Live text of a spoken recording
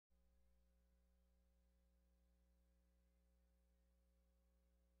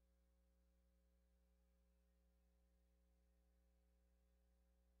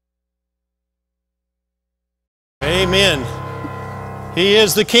Amen. He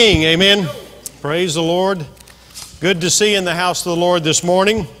is the King. Amen. Praise the Lord. Good to see you in the house of the Lord this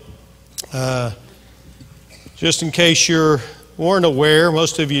morning. Just in case you weren't aware,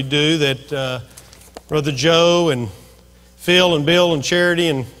 most of you do, that Brother Joe and Phil and Bill and Charity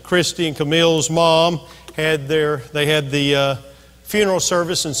and Christy and Camille's mom had the funeral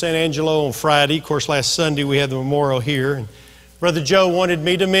service in San Angelo on Friday. Of course, last Sunday we had the memorial here. And Brother Joe wanted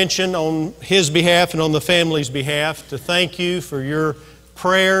me to mention on his behalf and on the family's behalf to thank you for your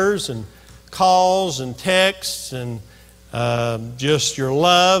prayers and calls and texts and just your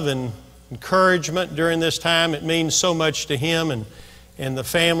love and encouragement during this time. It means so much to him and the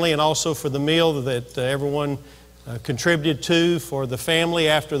family, and also for the meal that everyone contributed to for the family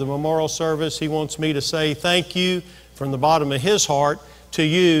after the memorial service. He wants me to say thank you from the bottom of his heart to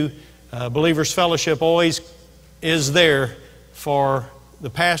you. Believers Fellowship always is there for the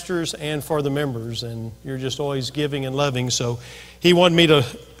pastors and for the members, and you're just always giving and loving. So he wanted me to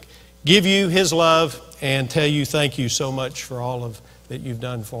give you his love and tell you thank you so much for all of that you've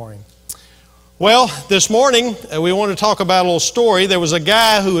done for him. Well, this morning we want to talk about a little story. There was a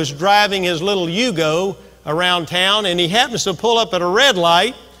guy who was driving his little Yugo around town, and he happens to pull up at a red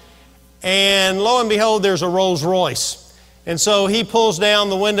light, and lo and behold, there's a Rolls Royce. And so he pulls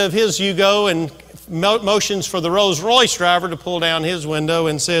down the window of his Yugo and motions for the Rolls Royce driver to pull down his window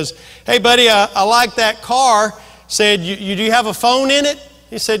and says, "Hey buddy, I like that car." Said, do you have a phone in it?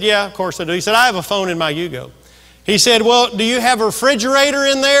 He said, "Yeah, of course I do." He said, "I have a phone in my Yugo." He said, "Well, do you have a refrigerator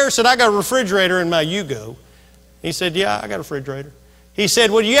in there?" He said, "I got a refrigerator in my Yugo." He said, "Yeah, I got a refrigerator." He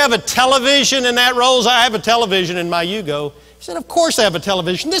said, "Well, do you have a television in that Rolls?" "I have a television in my Yugo." He said, "Of course I have a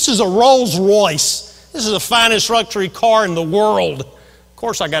television. This is a Rolls Royce. This is the finest luxury car in the world. Of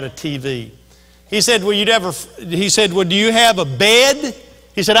course I got a TV." He said, "Well, do you have a bed?"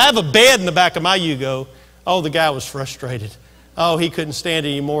 He said, "I have a bed in the back of my Yugo." Oh, the guy was frustrated. Oh, he couldn't stand it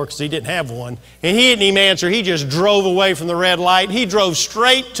anymore because he didn't have one. And he didn't even answer. He just drove away from the red light. He drove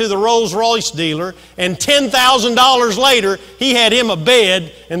straight to the Rolls Royce dealer, and $10,000 later, he had him a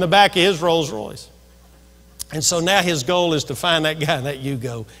bed in the back of his Rolls Royce. And so now his goal is to find that guy in that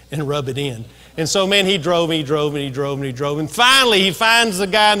Yugo and rub it in. And so, man, he drove and he drove and he drove and he drove. And finally, he finds the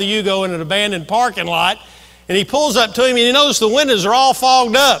guy in the Yugo in an abandoned parking lot. And he pulls up to him, and he notices the windows are all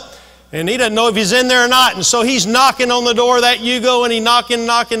fogged up. And he doesn't know if he's in there or not. And so he's knocking on the door of that Yugo, and he's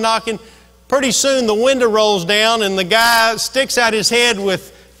knocking. Pretty soon the window rolls down, and the guy sticks out his head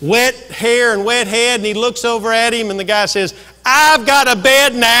with wet hair and wet head. And he looks over at him, and the guy says, "I've got a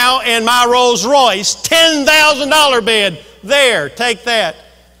bed now in my Rolls Royce, $10,000 bed. There, take that."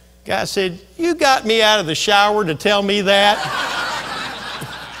 Guy said, "You got me out of the shower to tell me that?"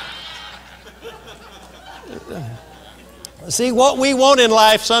 See, what we want in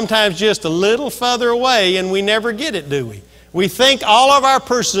life sometimes just a little further away, and we never get it, do we? We think all of our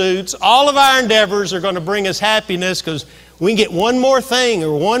pursuits, all of our endeavors are going to bring us happiness because we can get one more thing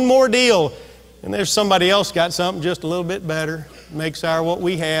or one more deal, and there's somebody else got something just a little bit better. Makes what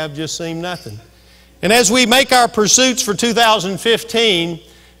we have just seem nothing. And as we make our pursuits for 2015,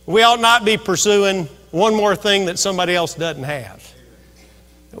 we ought not be pursuing one more thing that somebody else doesn't have.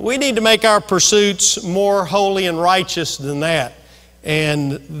 We need to make our pursuits more holy and righteous than that.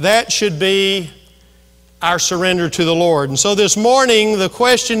 And that should be our surrender to the Lord. And so this morning, the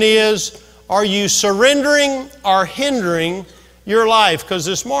question is, are you surrendering or hindering your life? Because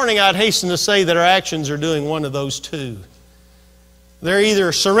this morning, I'd hasten to say that our actions are doing one of those two. They're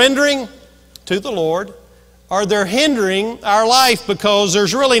either surrendering to the Lord, or they're hindering our life because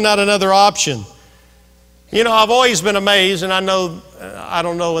there's really not another option. You know, I've always been amazed, and I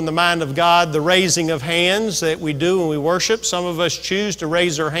don't know in the mind of God, the raising of hands that we do when we worship. Some of us choose to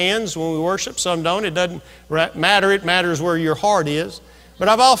raise our hands when we worship, some don't. It doesn't matter. It matters where your heart is. But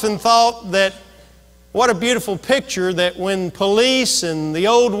I've often thought that what a beautiful picture that when police and the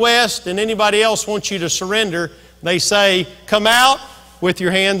Old West and anybody else wants you to surrender, they say, "Come out with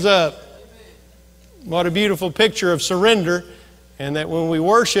your hands up." What a beautiful picture of surrender, and that when we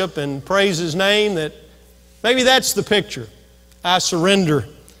worship and praise His name, that maybe that's the picture. I surrender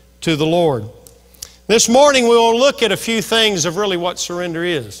to the Lord. This morning we will look at a few things of really what surrender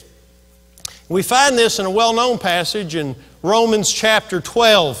is. We find this in a well-known passage in Romans chapter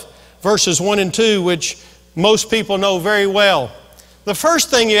 12, verses 1 and 2, which most people know very well. The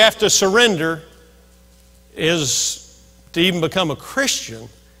first thing you have to surrender is, to even become a Christian,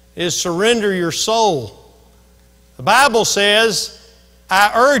 is surrender your soul. The Bible says,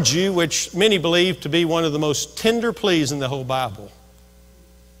 "I urge you," which many believe to be one of the most tender pleas in the whole Bible.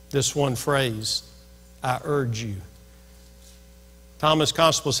 This one phrase, "I urge you." Thomas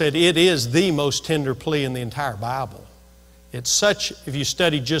Constable said, it is the most tender plea in the entire Bible. It's such, if you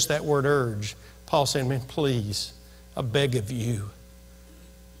study just that word urge, Paul's saying, man, please, I beg of you.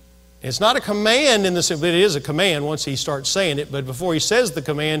 It's not a command in the sense, but it is a command once he starts saying it, but before he says the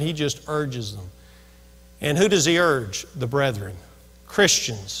command, he just urges them. And who does he urge? The brethren,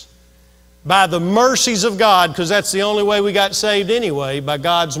 Christians. By the mercies of God, because that's the only way we got saved anyway, by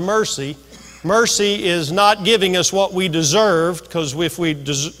God's mercy. Mercy is not giving us what we deserved, because if we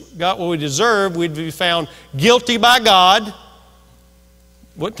got what we deserved, we'd be found guilty by God.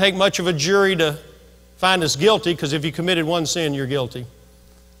 Wouldn't take much of a jury to find us guilty, because if you committed one sin, you're guilty.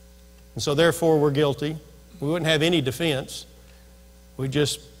 And so therefore we're guilty. We wouldn't have any defense. We'd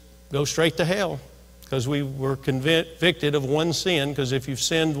just go straight to hell, because we were convicted of one sin, because if you've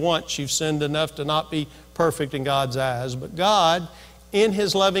sinned once, you've sinned enough to not be perfect in God's eyes. But God, in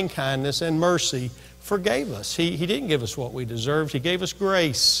His loving kindness and mercy, forgave us. He didn't give us what we deserved. He gave us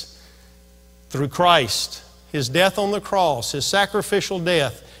grace through Christ, His death on the cross, His sacrificial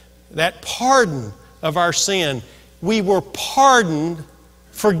death, that pardon of our sin. We were pardoned,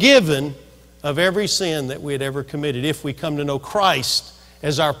 forgiven of every sin that we had ever committed if we come to know Christ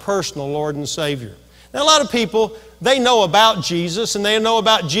as our personal Lord and Savior. Now, a lot of people, they know about Jesus and they know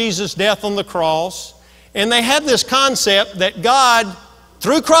about Jesus' death on the cross, and they have this concept that God,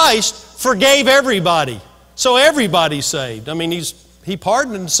 through Christ, forgave everybody. So everybody's saved. I mean, He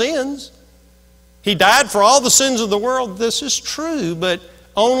pardoned sins. He died for all the sins of the world. This is true, but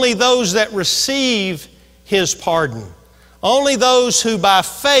only those that receive His pardon. Only those who by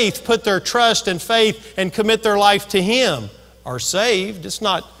faith put their trust and faith and commit their life to Him are saved. It's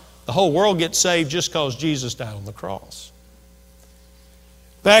not the whole world gets saved just because Jesus died on the cross.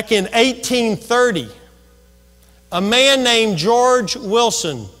 Back in 1830, a man named George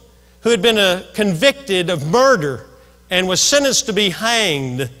Wilson, who had been convicted of murder and was sentenced to be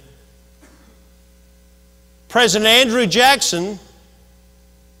hanged, President Andrew Jackson,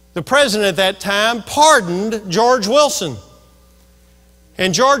 the president at that time, pardoned George Wilson.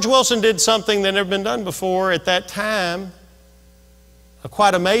 And George Wilson did something that had never been done before at that time, a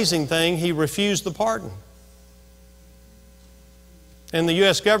quite amazing thing. He refused the pardon. And the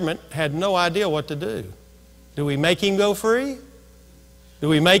U.S. government had no idea what to do. Do we make him go free? Do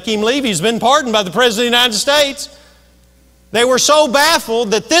we make him leave? He's been pardoned by the President of the United States. They were so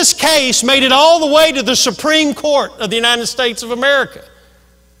baffled that this case made it all the way to the Supreme Court of the United States of America.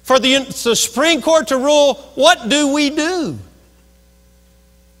 For the Supreme Court to rule, what do we do?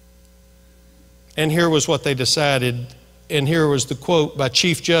 And here was what they decided, and here was the quote by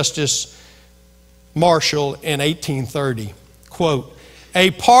Chief Justice Marshall in 1830. Quote,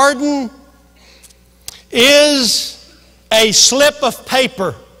 "A pardon is a slip of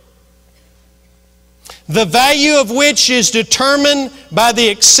paper, the value of which is determined by the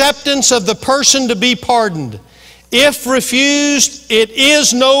acceptance of the person to be pardoned. If refused, it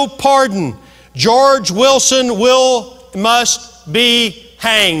is no pardon. George Wilson must be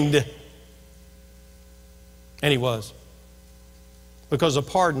hanged." And he was. Because a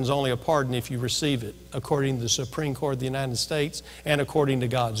pardon is only a pardon if you receive it, according to the Supreme Court of the United States and according to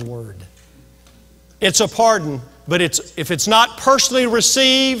God's Word. It's a pardon, but if it's not personally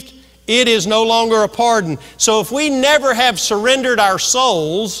received, it is no longer a pardon. So if we never have surrendered our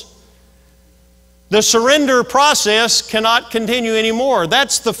souls, the surrender process cannot continue anymore.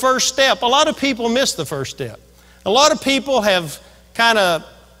 That's the first step. A lot of people miss the first step. A lot of people have kind of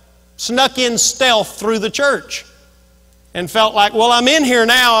snuck in stealth through the church and felt like, well, I'm in here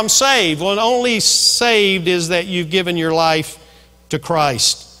now, I'm saved. Well, only saved is that you've given your life to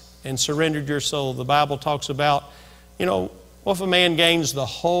Christ and surrendered your soul. The Bible talks about, what if a man gains the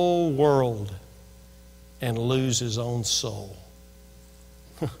whole world and lose his own soul?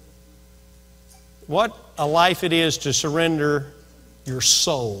 What a life it is to surrender your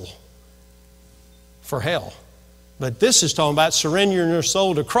soul for hell. But this is talking about surrendering your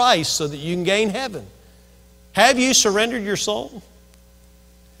soul to Christ so that you can gain heaven. Have you surrendered your soul?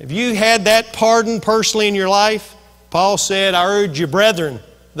 Have you had that pardon personally in your life? Paul said, I urge you, brethren,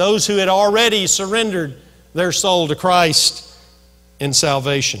 those who had already surrendered their soul to Christ in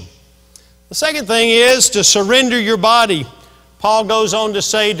salvation. The second thing is to surrender your body. Paul goes on to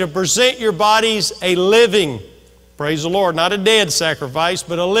say to present your bodies a living, praise the Lord, not a dead sacrifice,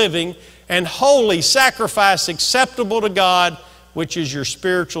 but a living and holy sacrifice acceptable to God, which is your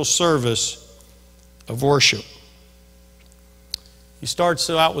spiritual service of worship. He starts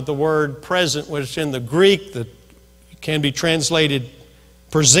out with the word present, which in the Greek that can be translated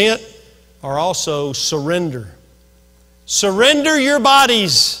present or also surrender. Surrender your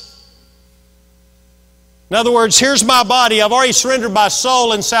bodies. In other words, here's my body. I've already surrendered my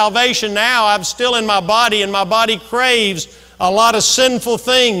soul and salvation. Now I'm still in my body, and my body craves a lot of sinful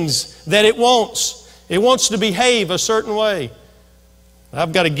things that it wants. It wants to behave a certain way.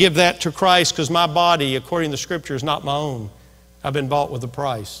 I've got to give that to Christ because my body, according to Scripture, is not my own. I've been bought with a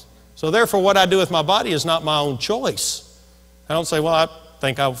price. So therefore, what I do with my body is not my own choice. I don't say, well, I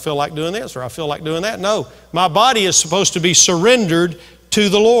think I feel like doing this or I feel like doing that. No, my body is supposed to be surrendered to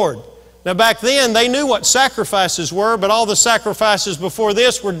the Lord. Now back then, they knew what sacrifices were, but all the sacrifices before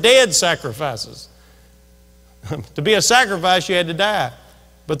this were dead sacrifices. To be a sacrifice, you had to die.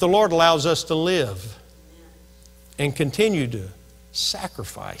 But the Lord allows us to live and continue to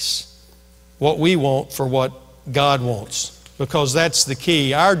sacrifice what we want for what God wants. Because that's the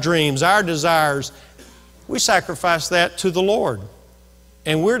key. Our dreams, our desires, we sacrifice that to the Lord.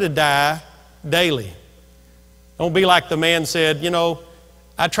 And we're to die daily. Don't be like the man said, you know,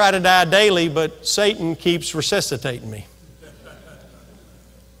 I try to die daily, but Satan keeps resuscitating me.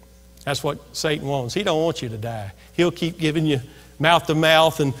 That's what Satan wants. He don't want you to die. He'll keep giving you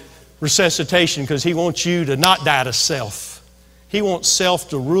mouth-to-mouth and resuscitation because he wants you to not die to self. He wants self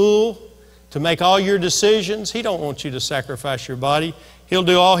to rule, to make all your decisions. He don't want you to sacrifice your body. He'll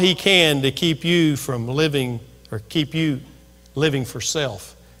do all he can to keep you from living, or keep you living for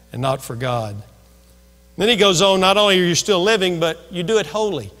self and not for God. Then he goes on, not only are you still living, but you do it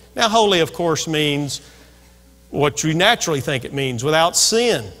holy. Now, holy, of course, means what you naturally think it means, without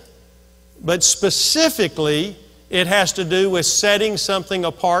sin. But specifically, it has to do with setting something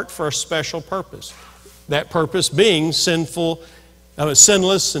apart for a special purpose. That purpose being sinless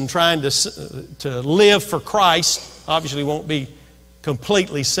and trying to live for Christ. Obviously, won't be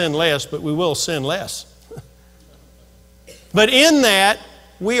completely sinless, but we will sin less. But in that,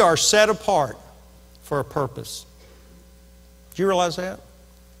 we are set apart for a purpose. Do you realize that?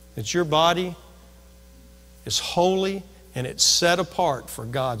 It's your body, it's holy, and it's set apart for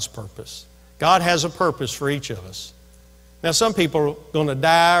God's purpose. God has a purpose for each of us. Now, some people are going to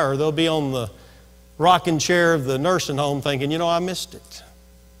die, or they'll be on the rocking chair of the nursing home thinking, you know, I missed it.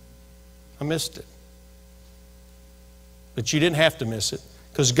 I missed it. But you didn't have to miss it,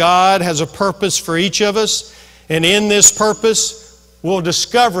 because God has a purpose for each of us, and in this purpose, we'll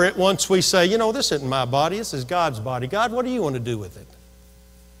discover it once we say, you know, this isn't my body, this is God's body. God, what do you want to do with it?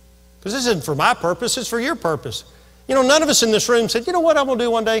 Because this isn't for my purpose, it's for your purpose. You know, none of us in this room said, you know what I'm going to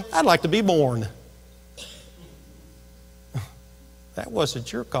do one day? I'd like to be born. That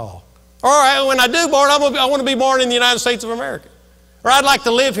wasn't your call. All right, when I do born, I want to be born in the United States of America. Or I'd like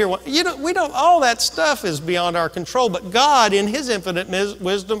to live here. You know, all that stuff is beyond our control. But God, in His infinite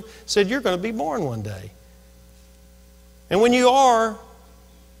wisdom, said you're going to be born one day. And when you are,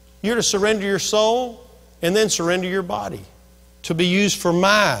 you're to surrender your soul and then surrender your body to be used for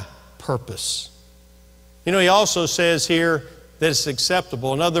my purpose. You know, He also says here that it's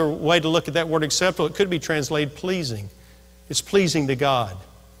acceptable. Another way to look at that word acceptable, it could be translated pleasing. It's pleasing to God.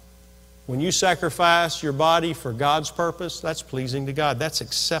 When you sacrifice your body for God's purpose, that's pleasing to God. That's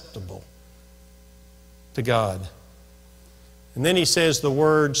acceptable to God. And then he says the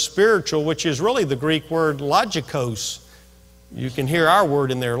word spiritual, which is really the Greek word logikos. You can hear our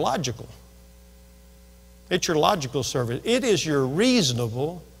word in there, logical. It's your logical service. It is your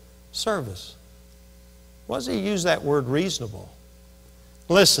reasonable service. Why does he use that word reasonable?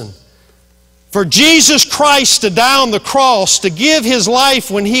 Listen. For Jesus Christ to die on the cross, to give His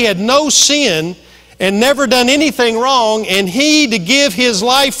life when He had no sin and never done anything wrong, and He to give His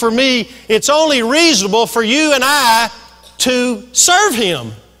life for me, it's only reasonable for you and I to serve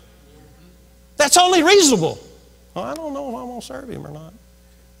Him. That's only reasonable. Well, I don't know if I'm going to serve Him or not.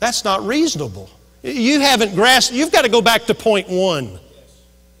 That's not reasonable. You haven't grasped, you've got to go back to point one.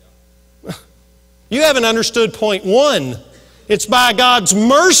 You haven't understood point one. It's by God's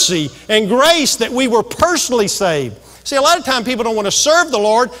mercy and grace that we were personally saved. See, a lot of times people don't want to serve the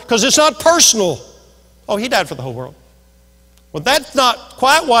Lord because it's not personal. Oh, He died for the whole world. Well, that's not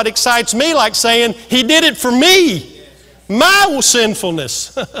quite what excites me, like saying He did it for me. My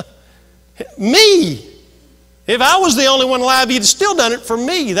sinfulness. Me. If I was the only one alive, He'd still done it for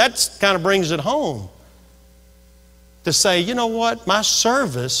me. That kind of brings it home. To say, you know what? My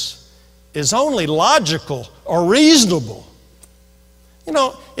service is only logical or reasonable. You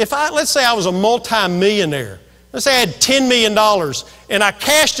know, let's say I was a multi-millionaire. Let's say I had $10 million and I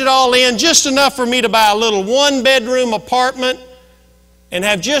cashed it all in, just enough for me to buy a little one-bedroom apartment and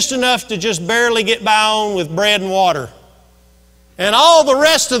have just enough to just barely get by on with bread and water. And all the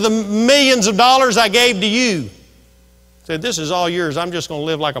rest of the millions of dollars I gave to you. Said, this is all yours. I'm just going to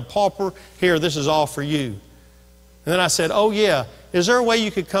live like a pauper. Here, this is all for you. And then I said, oh yeah, is there a way you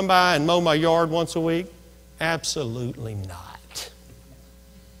could come by and mow my yard once a week? Absolutely not.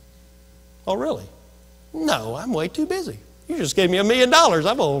 Oh, really? No, I'm way too busy. You just gave me $1 million.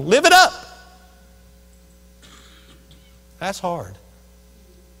 I'm going to live it up. That's hard.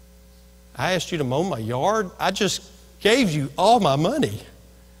 I asked you to mow my yard. I just gave you all my money.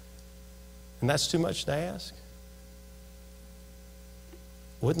 And that's too much to ask?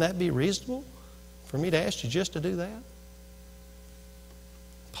 Wouldn't that be reasonable for me to ask you just to do that?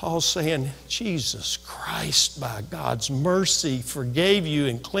 Paul's saying, Jesus Christ, by God's mercy, forgave you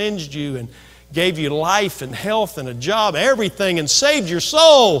and cleansed you and gave you life and health and a job, everything, and saved your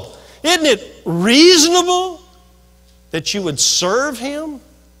soul. Isn't it reasonable that you would serve Him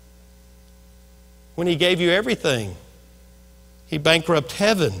when He gave you everything? He bankrupted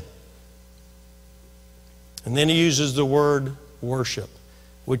heaven. And then He uses the word worship,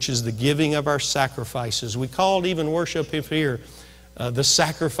 which is the giving of our sacrifices. We called even worship here the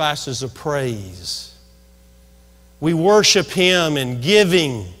sacrifices of praise. We worship Him in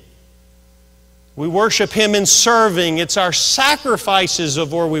giving. We worship Him in serving. It's our sacrifices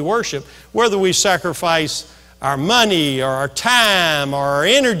of where we worship, whether we sacrifice our money or our time or our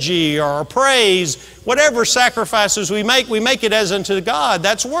energy or our praise. Whatever sacrifices we make it as unto God.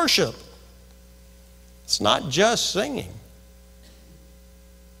 That's worship. It's not just singing.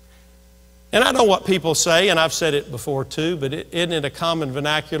 And I know what people say, and I've said it before too, but isn't it a common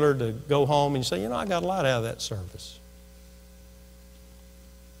vernacular to go home and say, I got a lot out of that service.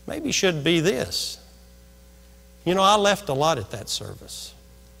 Maybe it should be this. I left a lot at that service.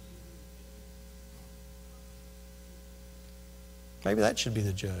 Maybe that should be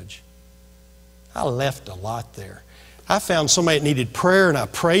the judge. I left a lot there. I found somebody that needed prayer and I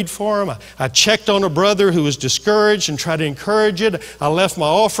prayed for him. I checked on a brother who was discouraged and tried to encourage it. I left my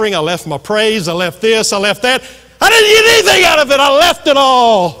offering, I left my praise, I left this, I left that. I didn't get anything out of it. I left it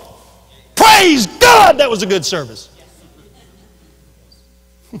all. Praise God, that was a good service.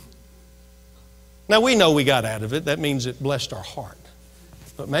 Now we know we got out of it. That means it blessed our heart.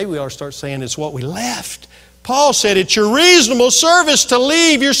 But maybe we ought to start saying it's what we left. Paul said it's your reasonable service to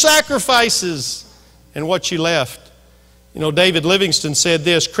leave your sacrifices and what you left. David Livingston said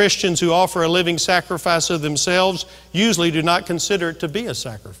this, Christians who offer a living sacrifice of themselves usually do not consider it to be a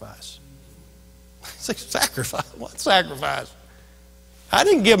sacrifice. Sacrifice? What sacrifice? I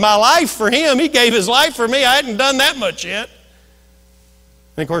didn't give my life for Him. He gave His life for me. I hadn't done that much yet.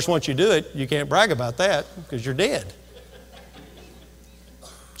 And of course, once you do it, you can't brag about that because you're dead.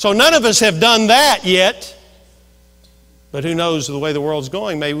 So none of us have done that yet. But who knows the way the world's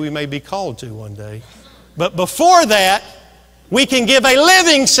going, maybe we may be called to one day. But before that, we can give a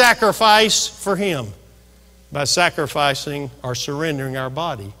living sacrifice for Him by sacrificing or surrendering our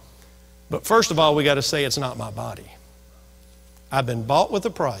body. But first of all, we got to say it's not my body. I've been bought with a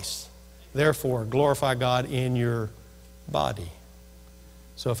price. Therefore, glorify God in your body.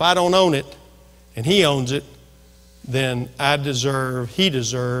 So if I don't own it and He owns it, then He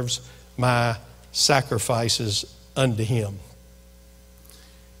deserves my sacrifices unto Him.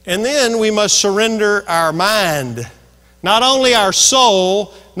 And then we must surrender our mind. Not only our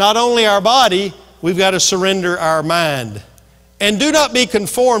soul, not only our body, we've got to surrender our mind. And do not be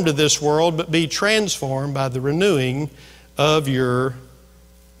conformed to this world, but be transformed by the renewing of your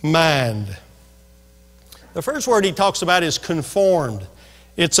mind. The first word he talks about is conformed.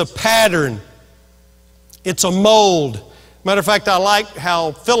 It's a pattern. It's a mold. Matter of fact, I like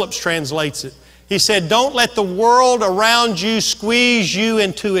how Phillips translates it. He said, don't let the world around you squeeze you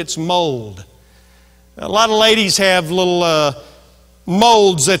into its mold. A lot of ladies have little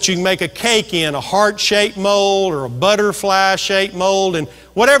molds that you can make a cake in, a heart-shaped mold or a butterfly-shaped mold. And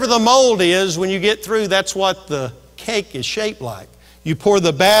whatever the mold is, when you get through, that's what the cake is shaped like. You pour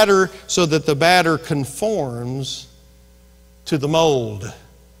the batter so that the batter conforms to the mold,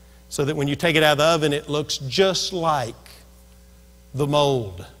 so that when you take it out of the oven, it looks just like the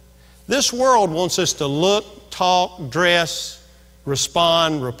mold. This world wants us to look, talk, dress,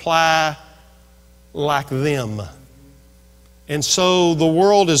 respond, reply like them. And so the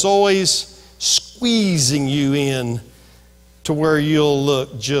world is always squeezing you in to where you'll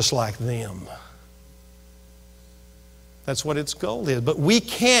look just like them. That's what its goal is. But we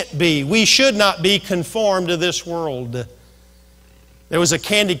should not be conformed to this world. There was a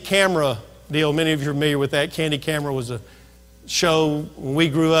candid camera deal. Many of you are familiar with that. Candid camera was a show when we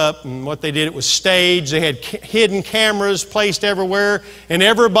grew up, and what they did, it was staged. They had hidden cameras placed everywhere, and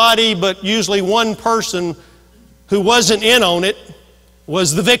everybody but usually one person who wasn't in on it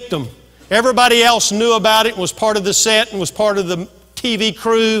was the victim. Everybody else knew about it and was part of the set and was part of the TV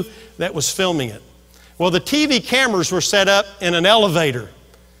crew that was filming it. Well, the TV cameras were set up in an elevator.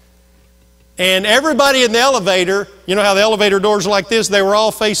 And everybody in the elevator, you know how the elevator doors are like this? They were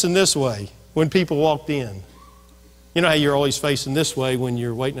all facing this way when people walked in. You know how you're always facing this way when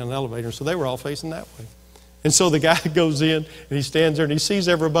you're waiting on an elevator, so they were all facing that way. And so the guy goes in and he stands there and he sees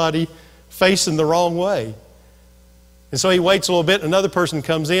everybody facing the wrong way. And so he waits a little bit, and another person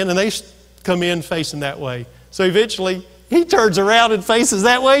comes in and they come in facing that way. So eventually he turns around and faces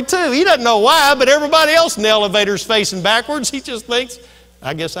that way too. He doesn't know why, but everybody else in the elevator is facing backwards. He just thinks,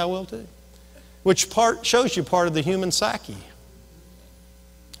 I guess I will too. Which part shows you part of the human psyche.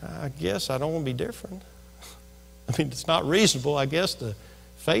 I guess I don't want to be different. I mean, it's not reasonable, I guess, to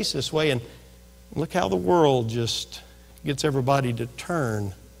face this way. And look how the world just gets everybody to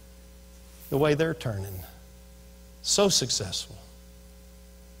turn the way they're turning. So successful.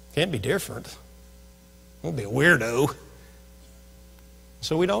 Can't be different. Won't be a weirdo.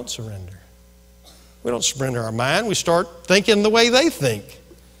 So we don't surrender. We don't surrender our mind. We start thinking the way they think.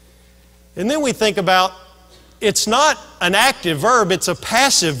 And then we think about, it's not an active verb, it's a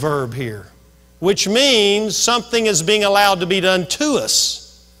passive verb here, which means something is being allowed to be done to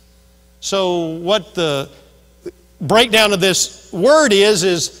us. So what the breakdown of this word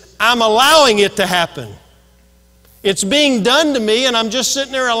is I'm allowing it to happen. It's being done to me, and I'm just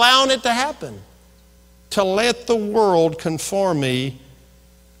sitting there allowing it to happen. To let the world conform me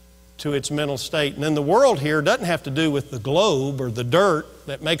to its mental state. And then the world here doesn't have to do with the globe or the dirt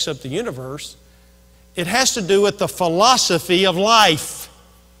that makes up the universe. It has to do with the philosophy of life.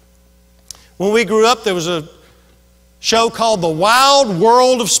 When we grew up, there was a show called The Wild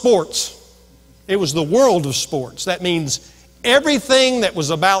World of Sports. It was the world of sports. That means everything that was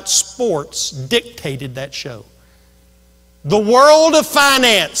about sports dictated that show. The world of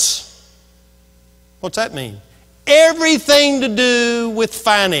finance. What's that mean? Everything to do with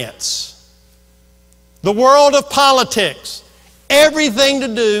finance. The world of politics. Everything to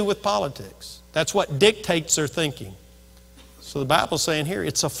do with politics. That's what dictates their thinking. So the Bible's saying here,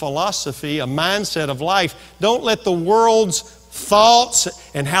 it's a philosophy, a mindset of life. Don't let the world's thoughts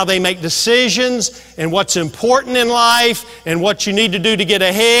and how they make decisions and what's important in life and what you need to do to get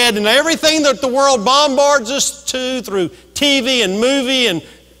ahead and everything that the world bombards us to through TV and movie and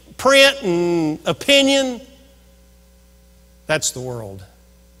print and opinion. That's the world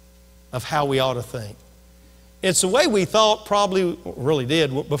of how we ought to think. It's the way we thought, probably really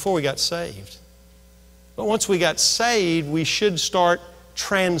did, before we got saved. But once we got saved, we should start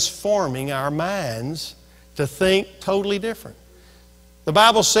transforming our minds to think totally different. The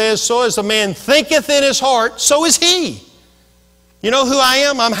Bible says, so as a man thinketh in his heart, so is he. You know who I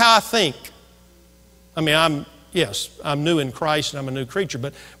am? I'm how I think. I mean, I'm new in Christ and I'm a new creature,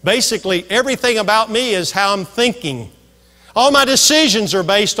 but basically everything about me is how I'm thinking. All my decisions are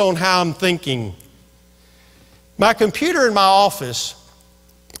based on how I'm thinking. My computer in my office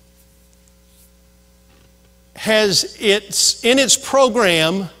has in its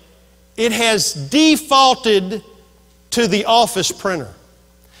program, it has defaulted to the office printer.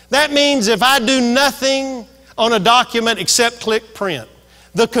 That means if I do nothing on a document except click print,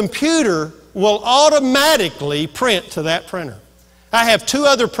 the computer will automatically print to that printer. I have 2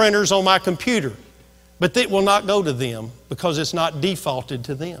 other printers on my computer, but it will not go to them because it's not defaulted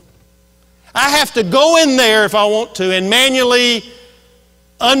to them. I have to go in there if I want to and manually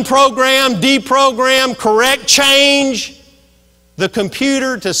unprogram, deprogram, correct, change the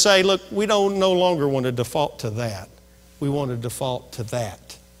computer to say, look, we don't no longer want to default to that. We want to default to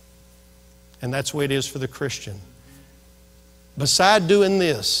that. And that's the way it is for the Christian. Beside doing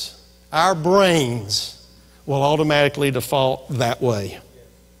this, our brains will automatically default that way.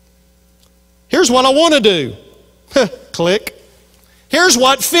 Here's what I want to do. Click. Here's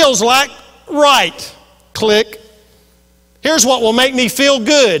what feels like right. Click. Here's what will make me feel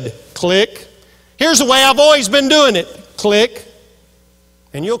good. Click. Here's the way I've always been doing it. Click.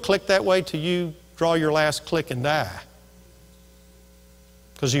 And you'll click that way till you draw your last click and die.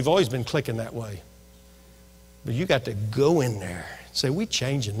 Because you've always been clicking that way. But you got to go in there and say, we're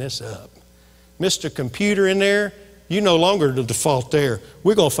changing this up. Mr. Computer in there, you no longer the default there.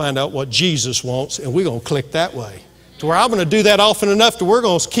 We're going to find out what Jesus wants and we're going to click that way. To where I'm going to do that often enough to we're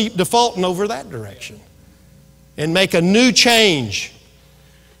going to keep defaulting over that direction. And make a new change.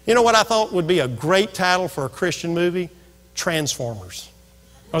 You know what I thought would be a great title for a Christian movie? Transformers.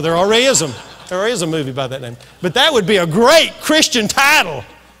 Oh, there already is a movie by that name. But that would be a great Christian title.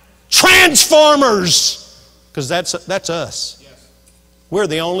 Transformers. Because that's us. We're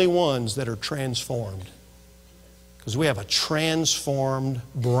the only ones that are transformed. Because we have a transformed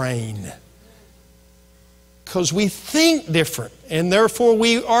brain. Because we think different. And therefore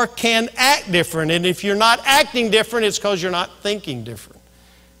can act different. And if you're not acting different, it's because you're not thinking different.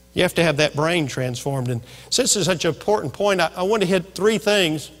 You have to have that brain transformed. And since it's such an important point, I want to hit three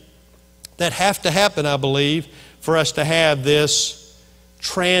things that have to happen, I believe, for us to have this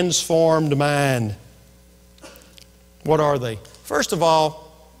transformed mind. What are they? First of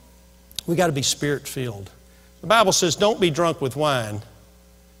all, we got to be Spirit-filled. The Bible says, don't be drunk with wine,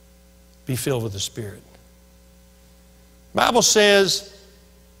 be filled with the Spirit. The Bible says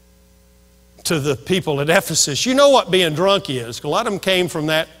to the people at Ephesus, you know what being drunk is. A lot of them came from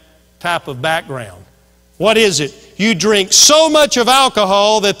that type of background. What is it? You drink so much of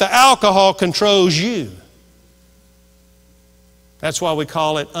alcohol that the alcohol controls you. That's why we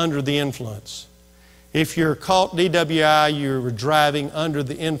call it under the influence. If you're caught DWI, you're driving under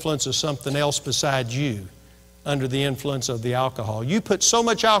the influence of something else besides you, under the influence of the alcohol. You put so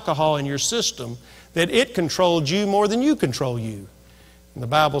much alcohol in your system that it controlled you more than you control you. And the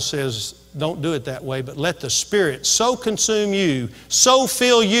Bible says, don't do it that way, but let the Spirit so consume you, so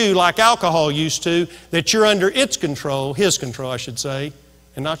fill you like alcohol used to, that you're under its control, His control, I should say,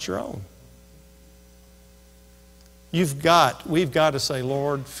 and not your own. We've got to say,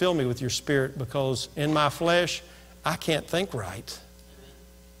 Lord, fill me with your Spirit, because in my flesh, I can't think right.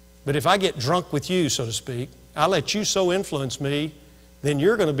 But if I get drunk with you, so to speak, I let you so influence me, then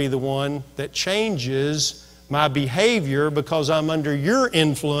you're going to be the one that changes my behavior because I'm under your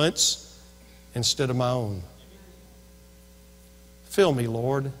influence instead of my own. Fill me,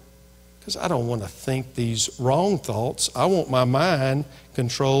 Lord, because I don't want to think these wrong thoughts. I want my mind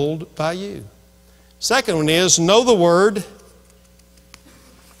controlled by you. Second one is, know the Word,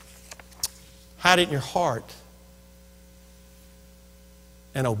 hide it in your heart,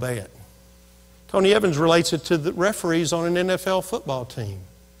 and obey it. Tony Evans relates it to the referees on an NFL football team,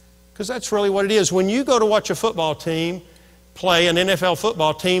 because that's really what it is. When you go to watch a football team play, an NFL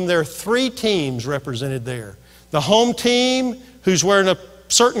football team, there are three teams represented there. The home team, who's wearing a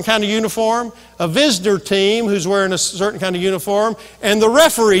certain kind of uniform, a visitor team who's wearing a certain kind of uniform, and the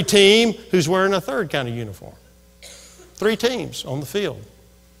referee team who's wearing a third kind of uniform. Three teams on the field.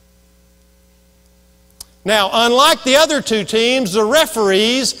 Now, unlike the other two teams, the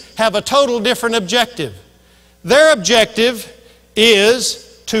referees have a total different objective. Their objective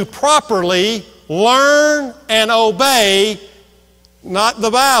is to properly learn and obey, not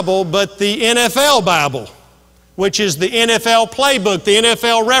the Bible, but the NFL Bible, which is the NFL playbook, the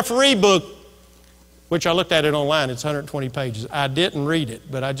NFL referee book, which I looked at it online. It's 120 pages. I didn't read it,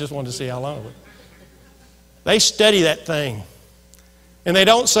 but I just wanted to see how long it was. They study that thing. And they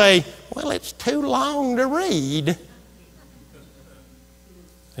don't say, well, it's too long to read.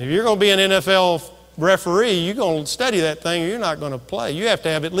 If you're going to be an NFL referee, you're going to study that thing or you're not going to play. You have to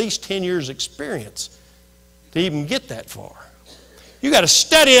have at least 10 years experience to even get that far. You got to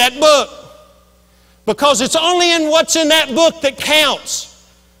study that book, because it's only in what's in that book that counts.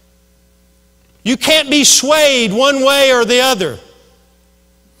 You can't be swayed one way or the other.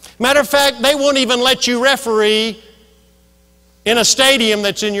 Matter of fact, they won't even let you referee in a stadium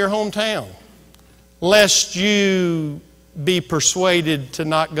that's in your hometown, lest you be persuaded to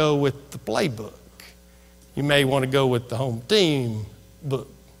not go with the playbook. You may want to go with the home team book,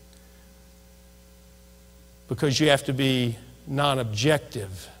 because you have to be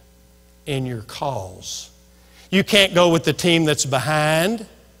non-objective in your calls. You can't go with the team that's behind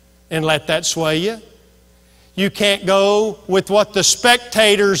and let that sway you. You can't go with what the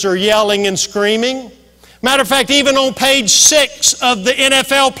spectators are yelling and screaming. Matter of fact, even on page 6 of the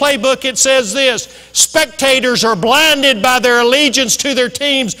NFL playbook, it says this: spectators are blinded by their allegiance to their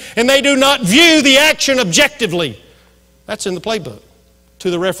teams, and they do not view the action objectively. That's in the playbook,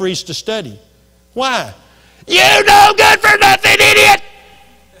 to the referees to study. Why? You no good for nothing, idiot!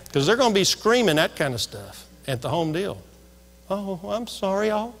 Because they're going to be screaming that kind of stuff at the home deal. Oh, I'm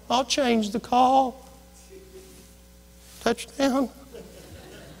sorry, I'll change the call. Touchdown.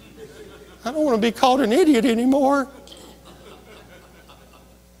 I don't want to be called an idiot anymore.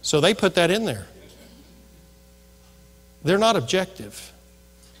 So they put that in there. They're not objective.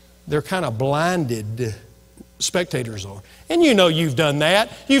 They're kind of blinded. Spectators are. And you know you've done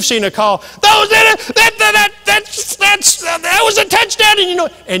that. You've seen a call. That was a touchdown.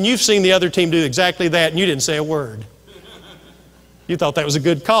 And you've seen the other team do exactly that, and you didn't say a word. You thought that was a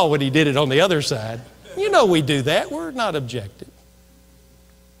good call when he did it on the other side. You know we do that. We're not objective.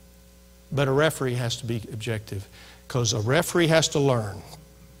 But a referee has to be objective, because a referee has to learn.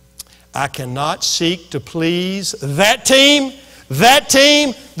 I cannot seek to please that team,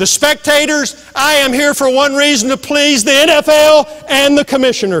 the spectators. I am here for one reason: to please the NFL and the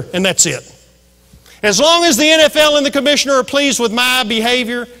commissioner, and that's it. As long as the NFL and the commissioner are pleased with my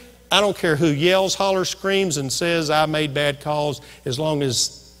behavior, I don't care who yells, hollers, screams, and says I made bad calls, as long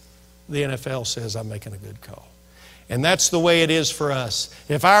as the NFL says I'm making a good call. And that's the way it is for us.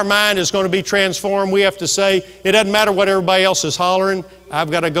 If our mind is going to be transformed, we have to say, it doesn't matter what everybody else is hollering,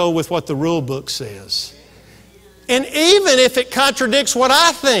 I've got to go with what the rule book says. And even if it contradicts what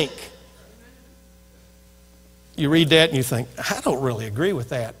I think, you read that and you think, I don't really agree with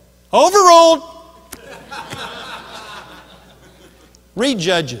that. Overruled. Read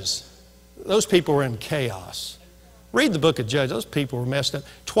Judges. Those people were in chaos. Read the book of Judges. Those people were messed up.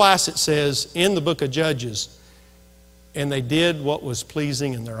 Twice it says in the book of Judges, and they did what was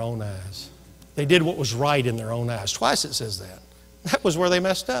pleasing in their own eyes. They did what was right in their own eyes. Twice it says that. That was where they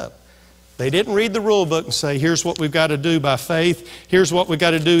messed up. They didn't read the rule book and say, here's what we've got to do by faith. Here's what we've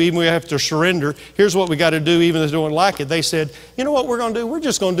got to do even when we have to surrender. Here's what we've got to do even if they don't like it. They said, you know what we're going to do? We're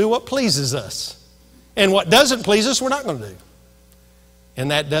just going to do what pleases us. And what doesn't please us, we're not going to do.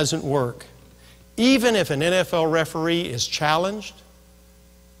 And that doesn't work. Even if an NFL referee is challenged,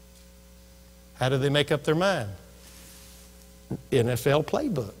 how do they make up their mind? NFL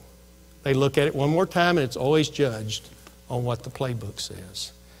playbook. They look at it one more time and it's always judged on what the playbook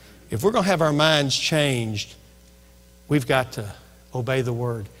says. If we're going to have our minds changed, we've got to obey the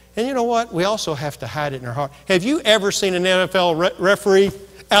Word. And you know what? We also have to hide it in our heart. Have you ever seen an NFL referee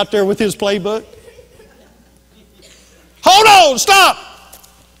out there with his playbook? Hold on, stop!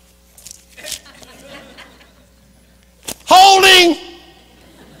 Holding!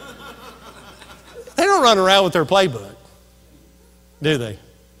 They don't run around with their playbook, do they?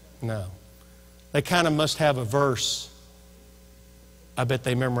 No. They kind of must have a verse. I bet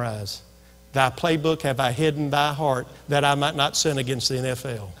they memorize. Thy playbook have I hidden thy heart that I might not sin against the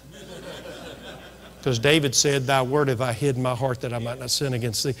NFL. Because David said, thy word have I hidden my heart that I might not sin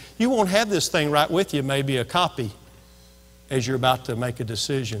against thee. You won't have this thing right with you, maybe a copy, as you're about to make a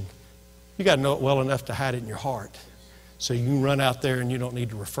decision. You got to know it well enough to hide it in your heart. So you can run out there and you don't need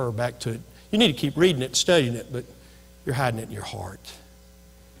to refer back to it. You need to keep reading it and studying it, but you're hiding it in your heart.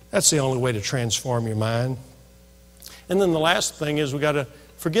 That's the only way to transform your mind. And then the last thing is we've got to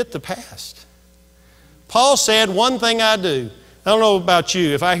forget the past. Paul said, one thing I do. I don't know about you.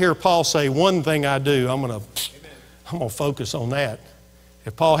 If I hear Paul say, one thing I do, I'm going to focus on that.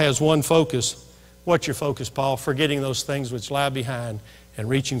 If Paul has one focus, what's your focus, Paul? Forgetting those things which lie behind and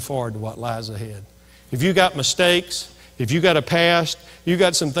reaching forward to what lies ahead. If you got mistakes, if you got a past, you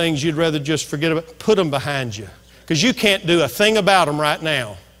got some things you'd rather just forget about, put them behind you. Because you can't do a thing about them right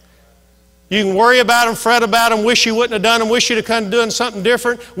now. You can worry about them, fret about them, wish you wouldn't have done them, wish you'd have come doing something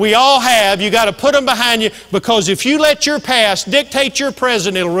different. We all have. You got to put them behind you, because if you let your past dictate your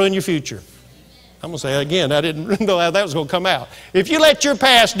present, it'll ruin your future. I'm going to say it again. I didn't know how that was going to come out. If you let your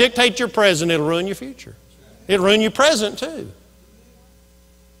past dictate your present, it'll ruin your future. It'll ruin your present too.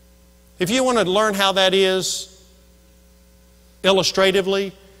 If you want to learn how that is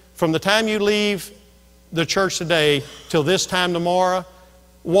illustratively, from the time you leave the church today till this time tomorrow,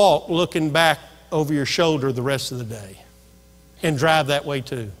 walk looking back over your shoulder the rest of the day. And drive that way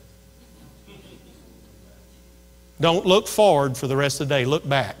too. Don't look forward for the rest of the day. Look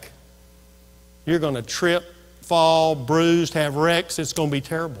back. You're going to trip, fall, bruised, have wrecks. It's going to be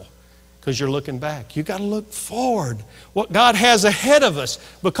terrible because you're looking back. You've got to look forward. What God has ahead of us,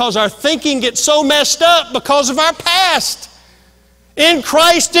 because our thinking gets so messed up because of our past. In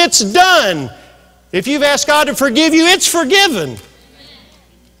Christ it's done. If you've asked God to forgive you, it's forgiven.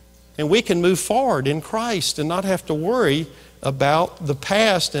 And we can move forward in Christ and not have to worry about the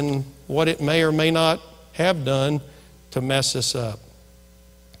past and what it may or may not have done to mess us up.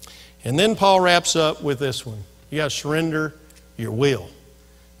 And then Paul wraps up with this one. You got to surrender your will.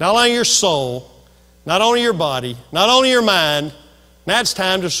 Not only your soul, not only your body, not only your mind. Now it's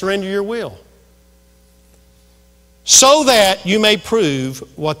time to surrender your will. So that you may prove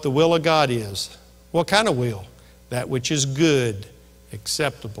what the will of God is. What kind of will? That which is good,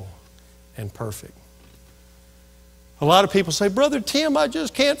 acceptable, and perfect. A lot of people say, Brother Tim, I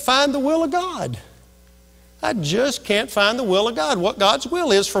just can't find the will of God. I just can't find the will of God. What God's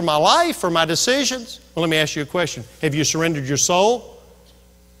will is for my life, for my decisions. Well, let me ask you a question. Have you surrendered your soul?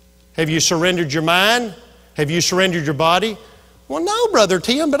 Have you surrendered your mind? Have you surrendered your body? Well, no, Brother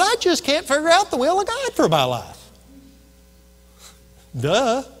Tim, but I just can't figure out the will of God for my life.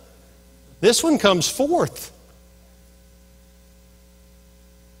 Duh. This one comes fourth.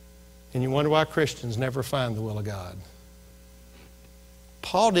 And you wonder why Christians never find the will of God.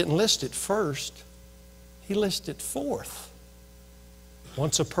 Paul didn't list it first. He listed it fourth.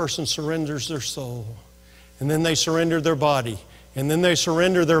 Once a person surrenders their soul, and then they surrender their body, and then they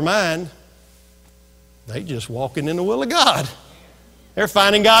surrender their mind, they just walking in the will of God. They're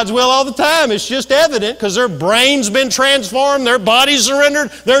finding God's will all the time. It's just evident because their brain's been transformed, their body's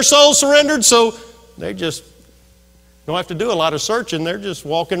surrendered, their soul's surrendered, so they just don't have to do a lot of searching. They're just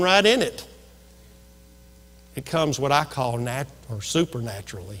walking right in it. It comes what I call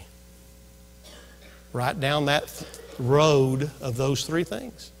supernaturally. Right down that road of those three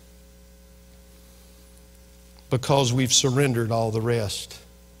things. Because we've surrendered all the rest.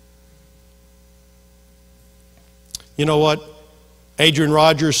 You know what Adrian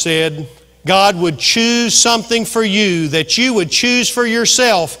Rogers said? God would choose something for you that you would choose for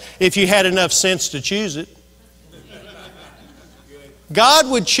yourself if you had enough sense to choose it. God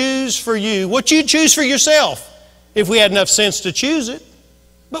would choose for you what you'd choose for yourself if we had enough sense to choose it.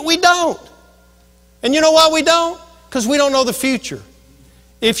 But we don't. And you know why we don't? Because we don't know the future.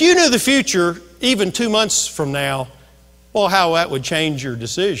 If you knew the future, even 2 months from now, well, how that would change your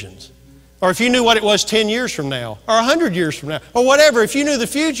decisions. Or if you knew what it was 10 years from now, or 100 years from now, or whatever, if you knew the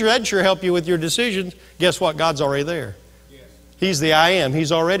future, that'd sure help you with your decisions. Guess what? God's already there. Yes. He's the I am.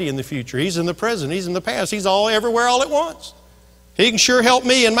 He's already in the future. He's in the present. He's in the past. He's all everywhere all at once. He can sure help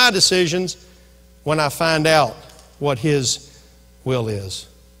me in my decisions when I find out what His will is.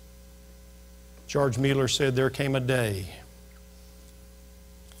 George Mueller said, there came a day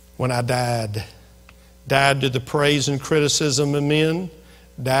when I died to the praise and criticism of men,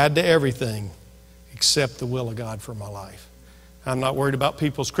 died to everything except the will of God for my life. I'm not worried about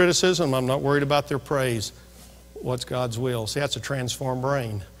people's criticism. I'm not worried about their praise. What's God's will? See, that's a transformed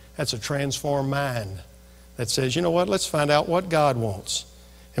brain. That's a transformed mind that says, you know what, let's find out what God wants.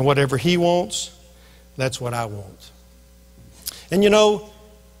 And whatever He wants, that's what I want. And you know,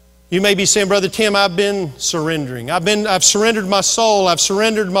 you may be saying, Brother Tim, I've been surrendering. I've surrendered my soul. I've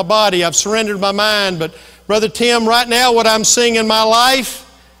surrendered my body. I've surrendered my mind. But Brother Tim, right now what I'm seeing in my life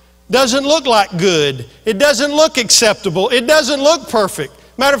doesn't look like good. It doesn't look acceptable. It doesn't look perfect.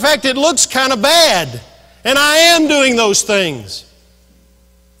 Matter of fact, it looks kind of bad. And I am doing those things.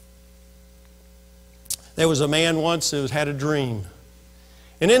 There was a man once who had a dream.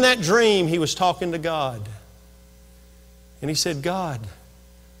 And in that dream, he was talking to God. And he said, God,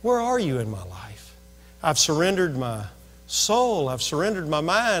 where are you in my life? I've surrendered my soul. I've surrendered my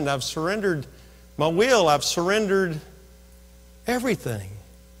mind. I've surrendered my will. I've surrendered everything.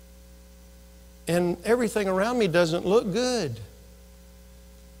 And everything around me doesn't look good.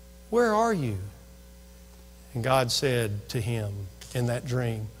 Where are you? And God said to him in that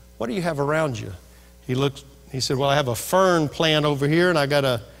dream, what do you have around you? He said, well, I have a fern plant over here and I got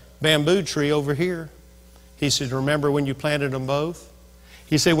a bamboo tree over here. He said, remember when you planted them both?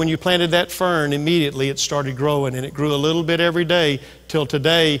 He said, when you planted that fern, immediately it started growing, and it grew a little bit every day till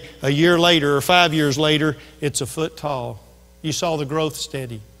today, a year later or 5 years later, it's a foot tall. You saw the growth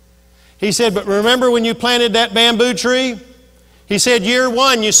steady. He said, but remember when you planted that bamboo tree? He said, year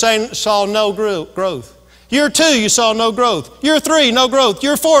 1, you saw no growth. Year 2, you saw no growth. Year 3, no growth.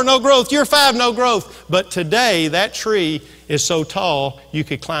 Year 4, no growth. Year 5, no growth. But today, that tree is so tall, you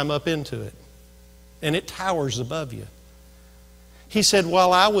could climb up into it. And it towers above you. He said,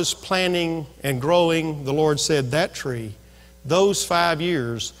 while I was planting and growing, the Lord said, that tree, those 5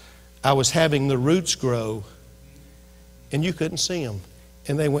 years, I was having the roots grow, and you couldn't see them.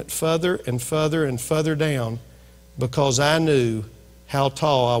 And they went further and further and further down because I knew how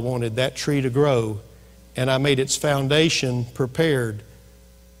tall I wanted that tree to grow, and I made its foundation prepared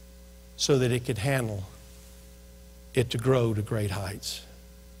so that it could handle it to grow to great heights.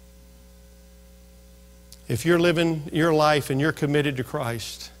 If you're living your life and you're committed to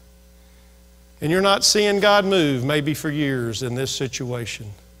Christ, and you're not seeing God move maybe for years in this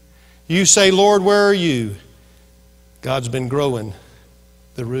situation, you say, Lord, where are you? God's been growing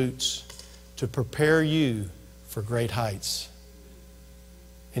the roots to prepare you for great heights.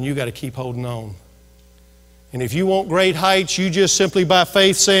 And you got to keep holding on. And if you want great heights, you just simply by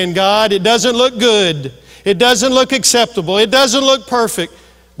faith saying, God, it doesn't look good. It doesn't look acceptable. It doesn't look perfect.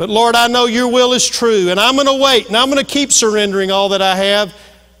 But Lord, I know your will is true, and I'm going to wait, and I'm going to keep surrendering all that I have,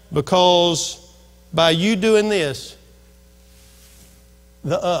 because by you doing this,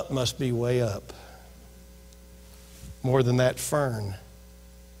 the up must be way up. More than that fern,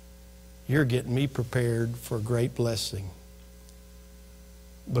 you're getting me prepared for a great blessing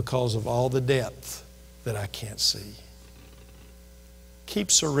because of all the depth that I can't see.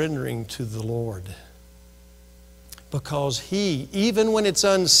 Keep surrendering to the Lord. Because He, even when it's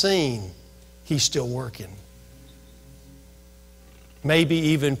unseen, He's still working. Maybe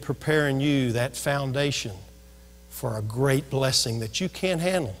even preparing you that foundation for a great blessing that you can't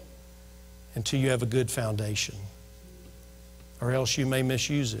handle until you have a good foundation. Or else you may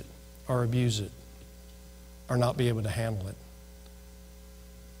misuse it or abuse it or not be able to handle it.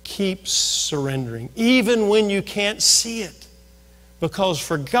 keep surrendering, even when you can't see it. Because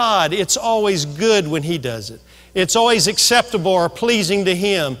for God, it's always good when He does it. It's always acceptable or pleasing to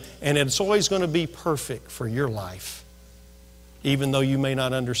Him, and it's always going to be perfect for your life. Even though you may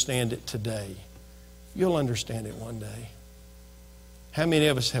not understand it today, you'll understand it one day. How many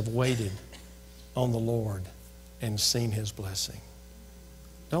of us have waited on the Lord and seen His blessing?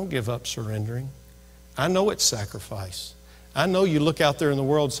 Don't give up surrendering. I know it's sacrifice. I know you look out there in the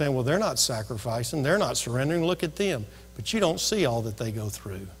world saying, well, they're not sacrificing, they're not surrendering, look at them. But you don't see all that they go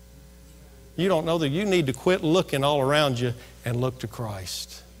through. You don't know that you need to quit looking all around you and look to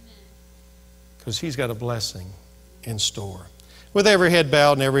Christ. Because He's got a blessing in store. With every head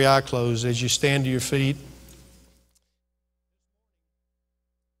bowed and every eye closed, as you stand to your feet,